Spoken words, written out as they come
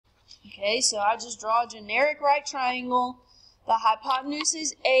Okay, so I just draw a generic right triangle. The hypotenuse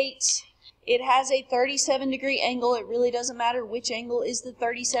is 8. It has a 37-degree angle. It really doesn't matter which angle is the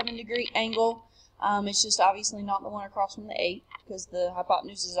 37-degree angle. It's just obviously not the one across from the 8 because the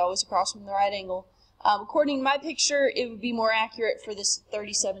hypotenuse is always across from the right angle. According to my picture, it would be more accurate for this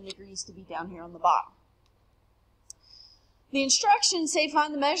 37 degrees to be down here on the bottom. The instructions say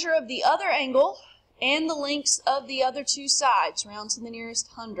find the measure of the other angle and the lengths of the other two sides, round to the nearest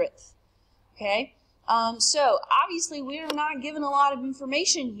hundredth. Okay, so obviously we are not given a lot of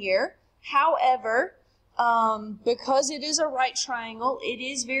information here. However, because it is a right triangle, it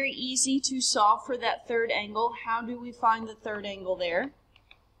is very easy to solve for that third angle. How do we find the third angle there?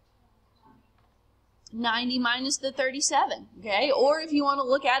 90 minus the 37, okay? Or if you want to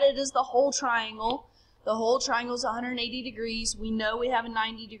look at it as the whole triangle is 180 degrees. We know we have a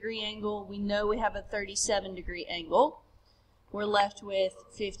 90-degree angle. We know we have a 37-degree angle. We're left with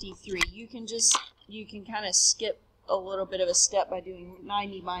 53. You can kind of skip a little bit of a step by doing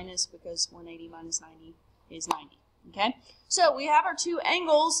 90 minus, because 180 minus 90 is 90, okay? So we have our two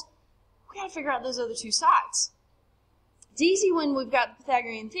angles. We got to figure out those other two sides. It's easy when we've got the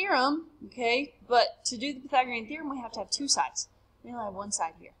Pythagorean theorem, okay? But to do the Pythagorean theorem, we have to have two sides. We only have one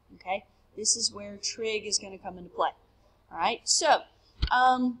side here, okay? This is where trig is going to come into play. All right, so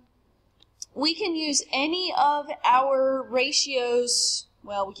we can use any of our ratios.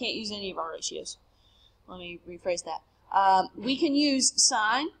 Well, we can't use any of our ratios. Let me rephrase that. We can use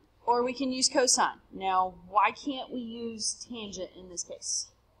sine or we can use cosine. Now, why can't we use tangent in this case?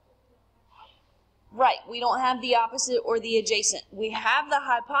 Right, we don't have the opposite or the adjacent. We have the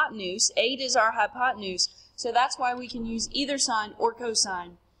hypotenuse. 8 is our hypotenuse, so that's why we can use either sine or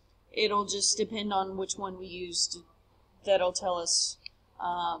cosine. It'll just depend on which one we used. That'll tell us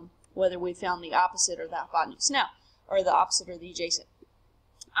whether we found the opposite or the hypotenuse. Now, or the opposite or the adjacent.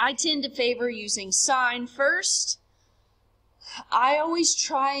 I tend to favor using sine first. I always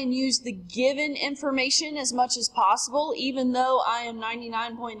try and use the given information as much as possible, even though I am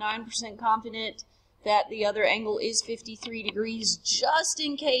 99.9% confident that the other angle is 53 degrees, just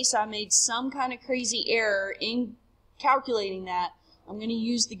in case I made some kind of crazy error in calculating that. I'm going to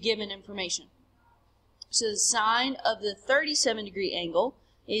use the given information. So the sine of the 37-degree angle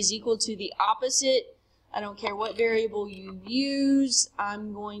is equal to the opposite. I don't care what variable you use.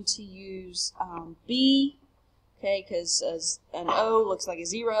 I'm going to use b, okay, because an O looks like a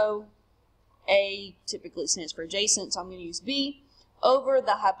 0. A typically stands for adjacent, so I'm going to use b, over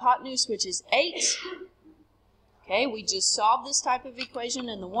the hypotenuse, which is 8. Okay, we just solved this type of equation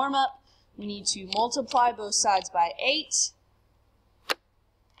in the warm-up. We need to multiply both sides by 8.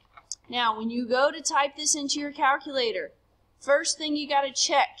 Now, when you go to type this into your calculator, first thing you got to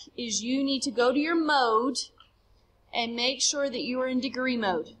check is you need to go to your mode and make sure that you are in degree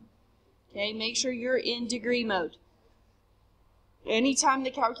mode. Okay, make sure you're in degree mode. Anytime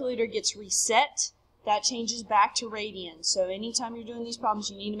the calculator gets reset, that changes back to radians. So anytime you're doing these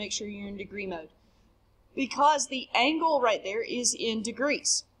problems, you need to make sure you're in degree mode, because the angle right there is in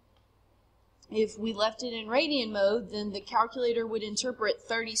degrees. If we left it in radian mode, then the calculator would interpret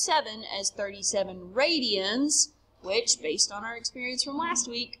 37 as 37 radians, which, based on our experience from last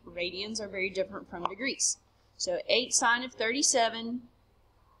week, radians are very different from degrees. So 8 sine of 37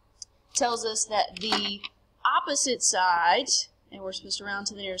 tells us that the opposite side, and we're supposed to round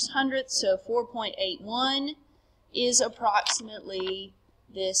to the nearest hundredth, so 4.81 is approximately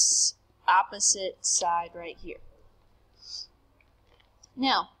this opposite side right here.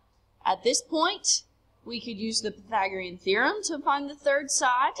 Now, at this point, we could use the Pythagorean theorem to find the third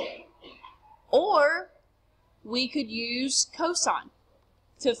side, or we could use cosine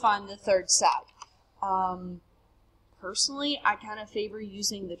to find the third side. Personally, I kind of favor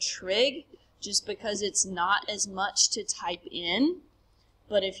using the trig just because it's not as much to type in,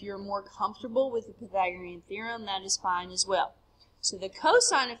 but if you're more comfortable with the Pythagorean theorem, that is fine as well. So the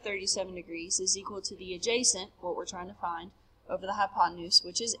cosine of 37 degrees is equal to the adjacent, what we're trying to find, over the hypotenuse,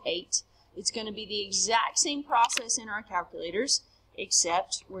 which is 8. It's going to be the exact same process in our calculators,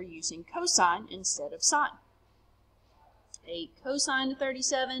 except we're using cosine instead of sine. 8 cosine of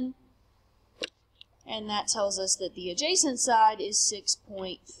 37, and that tells us that the adjacent side is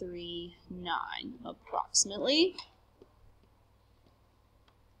 6.39 approximately.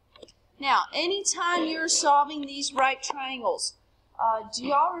 Now, anytime you're solving these right triangles, do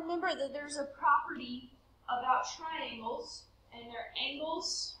y'all remember that there's a property about triangles and their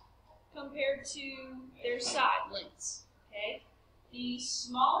angles compared to their side lengths? Okay, the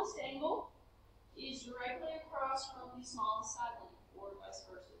smallest angle is directly across from the smallest side length, or vice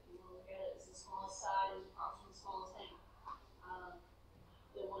versa. If you want to look at it as the smallest side is across from the smallest angle.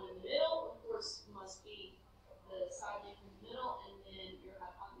 The one in the middle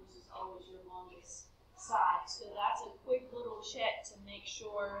side. So that's a quick little check to make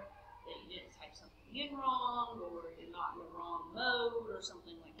sure that you didn't type something in wrong or you're not in the wrong mode or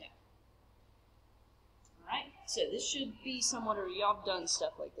something like that. Alright, so this should be somewhat, or y'all have done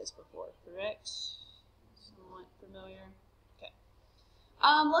stuff like this before, correct? Somewhat familiar? Okay.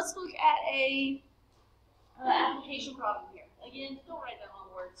 Let's look at a application problem here. Again, don't write down all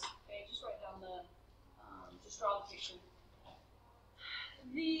the words, okay? Just write down just draw the picture.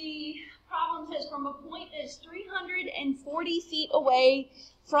 The problem says from a point that is 340 feet away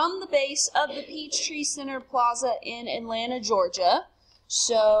from the base of the Peachtree Center Plaza in Atlanta, Georgia.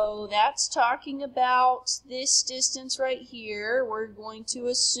 So that's talking about this distance right here. We're going to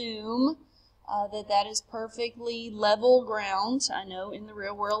assume that is perfectly level ground. I know in the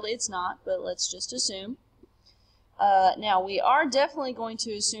real world it's not, but let's just assume. Now, we are definitely going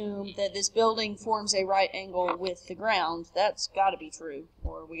to assume that this building forms a right angle with the ground. That's got to be true,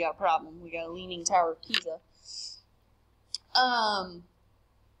 or we got a problem. We got a leaning Tower of Pisa.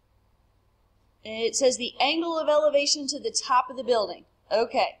 It says the angle of elevation to the top of the building.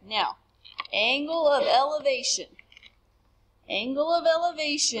 Okay, now, angle of elevation. Angle of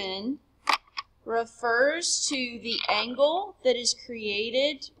elevation refers to the angle that is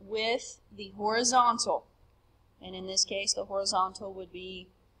created with the horizontal. And in this case, the horizontal would be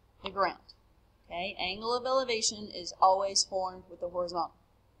the ground. Okay, angle of elevation is always formed with the horizontal.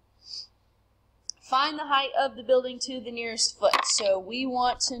 Find the height of the building to the nearest foot. So we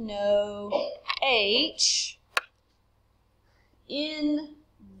want to know h. In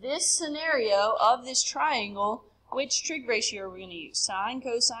this scenario of this triangle, which trig ratio are we going to use? Sine,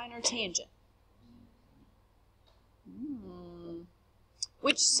 cosine, or tangent?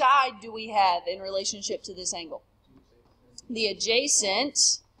 Which side do we have in relationship to this angle? The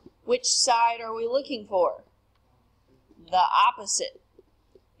adjacent. Which side are we looking for? The opposite.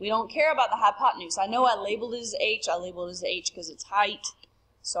 We don't care about the hypotenuse. I know I labeled it as h. I labeled it as h because it's height.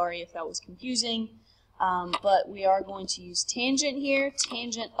 Sorry if that was confusing. But we are going to use tangent here.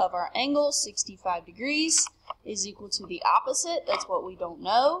 Tangent of our angle, 65 degrees, is equal to the opposite. That's what we don't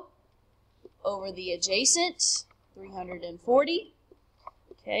know. Over the adjacent, 340.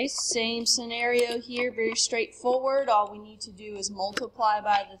 Okay, same scenario here, very straightforward. All we need to do is multiply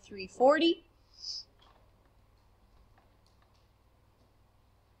by the 340.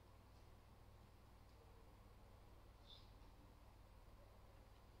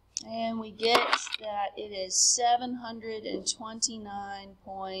 And we get that it is 729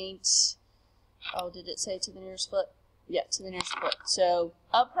 point, did it say to the nearest foot? Yeah, to the nearest foot. So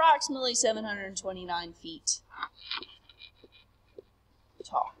approximately 729 feet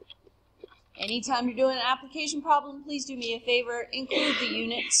tall. Anytime you're doing an application problem, please do me a favor, include the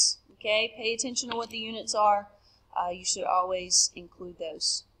units. Okay, pay attention to what the units are. You should always include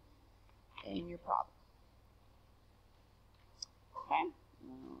those in your problem. Okay,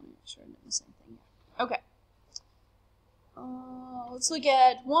 make sure I'm doing the same thing here. Okay, let's look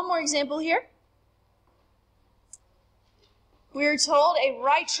at one more example here. We're told a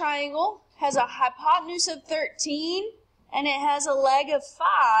right triangle has a hypotenuse of 13 and it has a leg of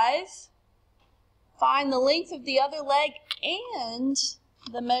 5. Find the length of the other leg and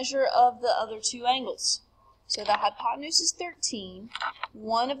the measure of the other two angles. So the hypotenuse is 13.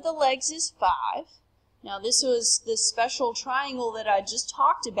 One of the legs is 5. Now this was the special triangle that I just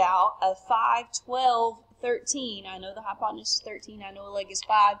talked about of 5, 12, 13. I know the hypotenuse is 13. I know a leg is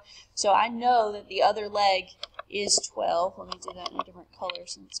 5. So I know that the other leg is 12. Let me do that in a different color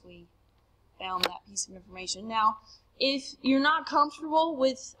since we found that piece of information. Now, if you're not comfortable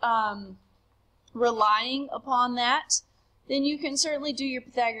with relying upon that, then you can certainly do your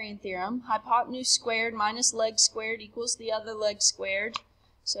Pythagorean theorem. Hypotenuse squared minus leg squared equals the other leg squared.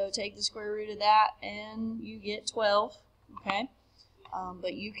 So take the square root of that and you get 12. Okay,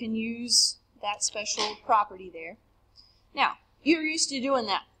 but you can use that special property there. Now, you're used to doing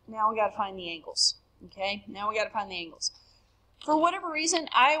that. Now we got to find the angles. Okay, now we got to find the angles. For whatever reason,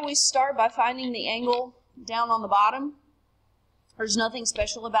 I always start by finding the angle down on the bottom. There's nothing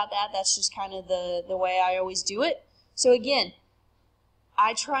special about that. That's just kind of the way I always do it. So again,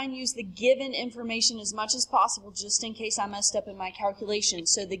 I try and use the given information as much as possible just in case I messed up in my calculation.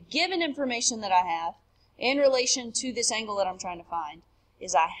 So the given information that I have in relation to this angle that I'm trying to find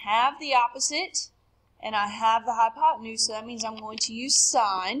is I have the opposite and I have the hypotenuse. So that means I'm going to use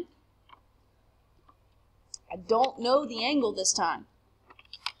sine. I don't know the angle this time.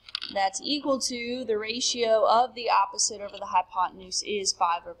 That's equal to the ratio of the opposite over the hypotenuse is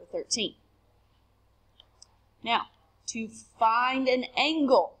 5 over 13. Now, to find an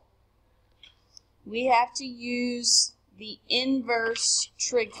angle, we have to use the inverse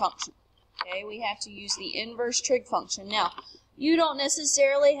trig function. Okay, we have to use the inverse trig function. Now, you don't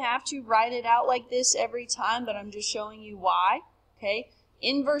necessarily have to write it out like this every time, but I'm just showing you why. Okay,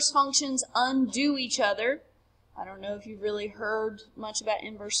 inverse functions undo each other. I don't know if you've really heard much about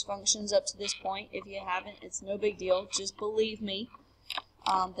inverse functions up to this point. If you haven't, it's no big deal. Just believe me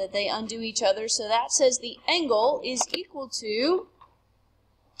that they undo each other. So that says the angle is equal to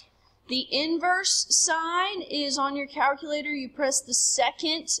the inverse sign is on your calculator. You press the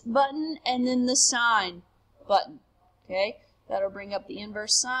second button and then the sine button. Okay, that'll bring up the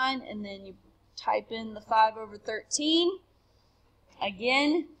inverse sign, and then you type in the 5/13.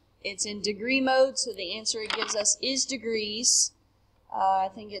 Again, it's in degree mode, so the answer it gives us is degrees. I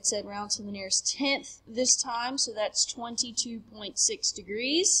think it said round to the nearest tenth this time, so that's 22.6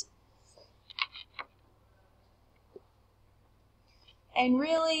 degrees. And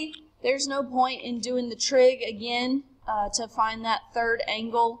really, there's no point in doing the trig again to find that third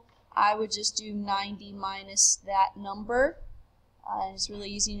angle. I would just do 90 minus that number. And it's really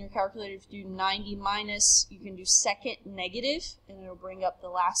easy in your calculator. If you do 90 minus, you can do second negative, and it'll bring up the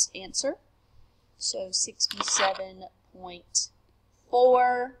last answer. So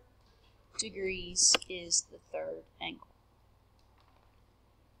 67.4 degrees is the third angle.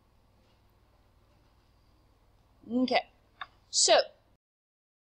 Okay, so